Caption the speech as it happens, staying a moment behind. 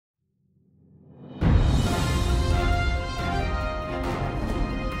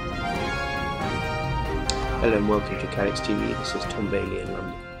Hello and welcome to CATEX TV. This is Tom Bailey in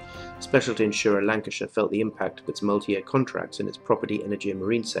London. Specialty insurer Lancashire felt the impact of its multi-year contracts in its property, energy and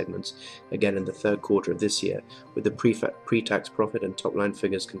marine segments again in the third quarter of this year, with the pre-tax profit and top-line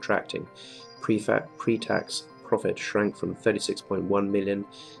figures contracting. Pre-tax profit shrank from 36.1 million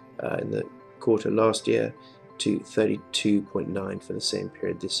in the quarter last year to 32.9 for the same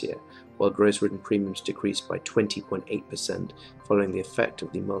period this year, while gross written premiums decreased by 20.8% following the effect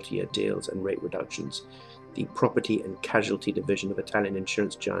of the multi-year deals and rate reductions. The property and casualty division of Italian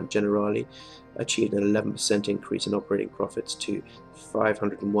insurance giant Generali achieved an 11% increase in operating profits to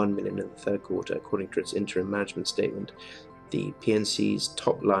 501 million in the third quarter, according to its interim management statement. The P&C's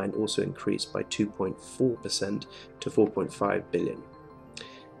top line also increased by 2.4% to 4.5 billion.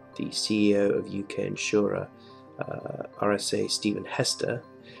 The CEO of UK insurer RSA, Stephen Hester,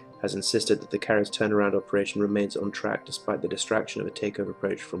 has insisted that the carrier's turnaround operation remains on track despite the distraction of a takeover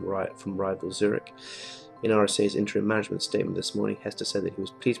approach from rival Zurich. In RSA's interim management statement this morning, Hester said that he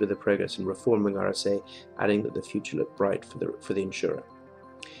was pleased with the progress in reforming RSA, adding that the future looked bright for the insurer.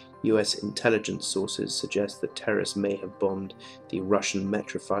 US intelligence sources suggest that terrorists may have bombed the Russian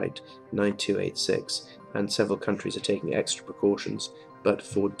Metrofight 9286, and several countries are taking extra precautions, but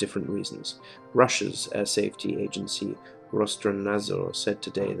for different reasons. Russia's air safety agency Roskomnadzor said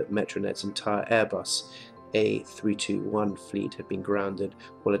today that Metronet's entire Airbus A321 fleet had been grounded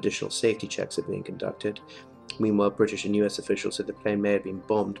while additional safety checks are being conducted. Meanwhile, British and US officials said the plane may have been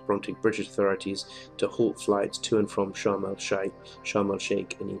bombed, prompting British authorities to halt flights to and from Sharm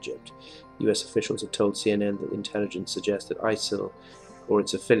el-Sheikh in Egypt. US officials have told CNN that intelligence suggests that ISIL or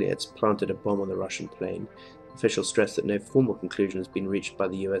its affiliates planted a bomb on the Russian plane. Officials stressed that no formal conclusion has been reached by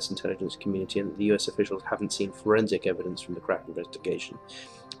the US intelligence community and that the US officials haven't seen forensic evidence from the crack investigation.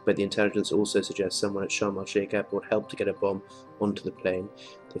 But the intelligence also suggests someone at Sharm el-Sheikh airport helped to get a bomb onto the plane.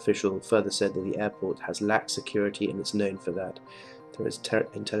 The official further said that the airport has lax security and is known for that. There is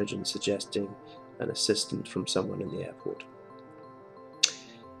intelligence suggesting an assistant from someone in the airport.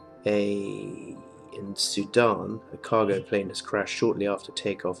 In Sudan, a cargo plane has crashed shortly after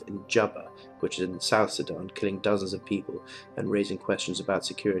takeoff in Juba, which is in South Sudan, killing dozens of people and raising questions about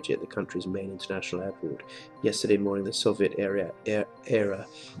security at the country's main international airport. Yesterday morning, the Soviet-era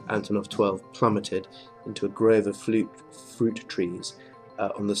Antonov 12 plummeted into a grove of fruit trees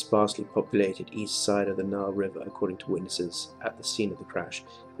on the sparsely populated east side of the Nile River, according to witnesses at the scene of the crash.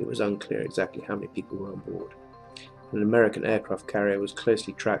 It was unclear exactly how many people were on board. An American aircraft carrier was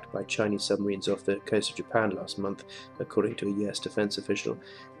closely tracked by Chinese submarines off the coast of Japan last month, according to a US defense official,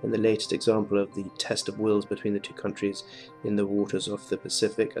 in the latest example of the test of wills between the two countries in the waters off the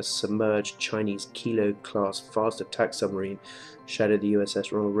Pacific. A submerged Chinese Kilo-class fast attack submarine shadowed the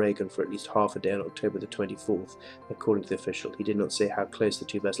USS Ronald Reagan for at least half a day on October the 24th, according to the official. He did not say how close the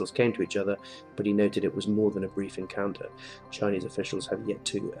two vessels came to each other, but he noted it was more than a brief encounter. Chinese officials have yet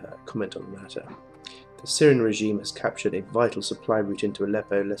to comment on the matter. The Syrian regime has captured a vital supply route into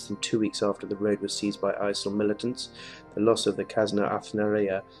Aleppo less than 2 weeks after the road was seized by ISIL militants. The loss of the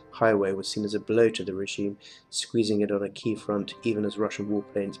Kazna-Afnariya highway was seen as a blow to the regime, squeezing it on a key front even as Russian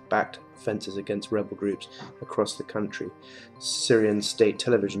warplanes backed offences against rebel groups across the country. Syrian state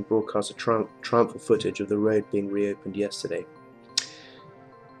television broadcast a triumphal footage of the road being reopened yesterday.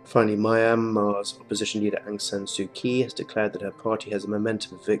 Finally, Myanmar's opposition leader Aung San Suu Kyi has declared that her party has a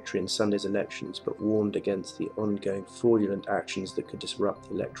momentum of victory in Sunday's elections, but warned against the ongoing fraudulent actions that could disrupt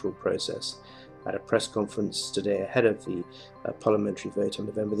the electoral process. At a press conference today ahead of the parliamentary vote on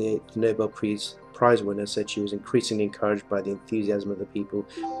November the 8th, the Nobel Prize winner said she was increasingly encouraged by the enthusiasm of the people,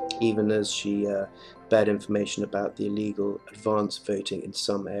 even as she bared information about the illegal advance voting in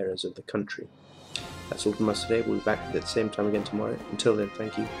some areas of the country. That's all from us today. We'll be back at the same time again tomorrow. Until then,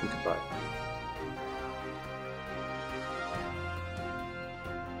 thank you and goodbye.